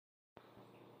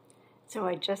So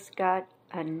I just got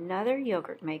another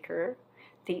yogurt maker,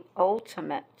 the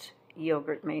ultimate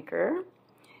yogurt maker.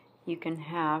 You can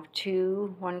have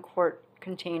 2 1-quart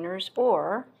containers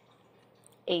or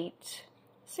 8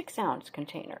 6-ounce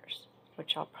containers,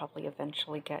 which I'll probably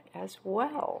eventually get as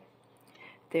well.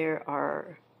 There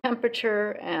are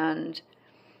temperature and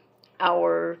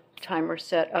hour timer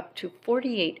set up to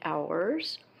 48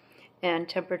 hours, and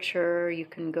temperature you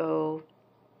can go,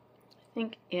 I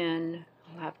think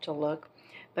I'll have to look,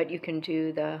 but you can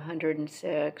do the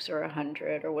 106 or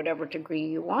 100 or whatever degree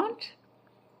you want.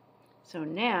 So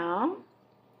now,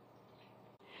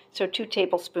 2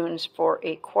 tablespoons for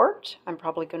a quart. I'm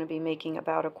probably going to be making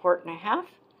about 1.5 quarts.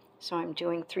 So I'm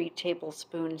doing 3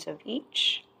 tablespoons of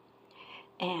each.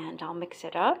 And I'll mix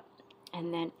it up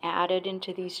and then add it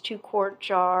into these 2-quart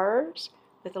jars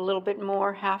with a little bit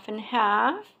more half and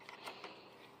half.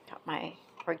 Got my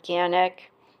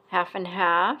organic half and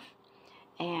half.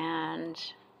 And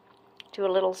do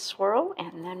a little swirl,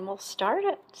 and then we'll start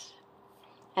it.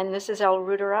 And this is L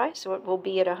Reuteri, so it will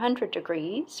be at 100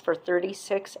 degrees for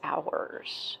 36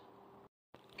 hours.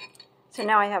 So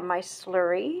now I have my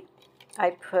slurry.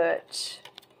 I put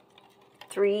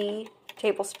 3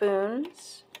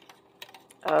 tablespoons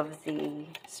of the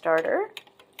starter.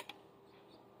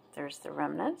 There's the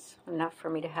remnants, enough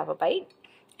for me to have a bite.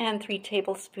 And 3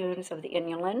 tablespoons of the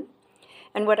inulin.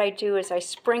 And what I do is I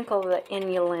sprinkle the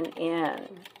inulin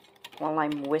in while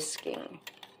I'm whisking.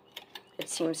 It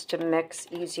seems to mix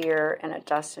easier and it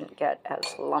doesn't get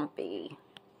as lumpy.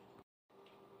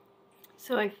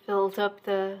 So I filled up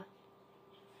the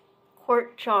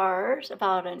quart jars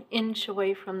about 1 inch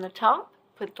away from the top,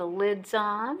 put the lids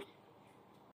on.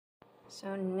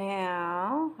 So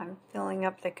now I'm filling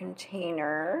up the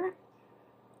container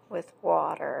with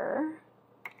water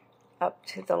up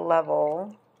to the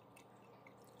level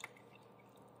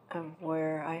of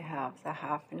where I have the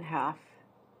half and half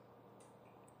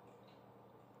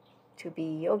to be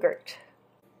yogurt.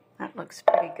 That looks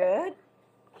pretty good.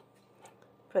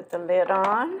 Put the lid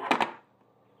on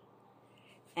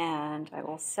and I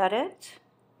will set it.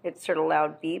 It's sort of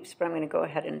loud beeps, but I'm going to go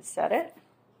ahead and set it.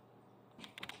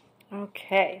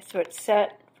 Okay, so it's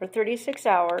set for 36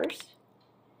 hours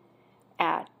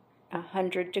at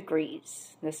 100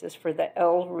 degrees. This is for the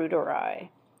L Reuteri.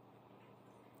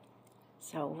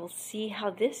 So we'll see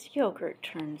how this yogurt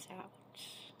turns out.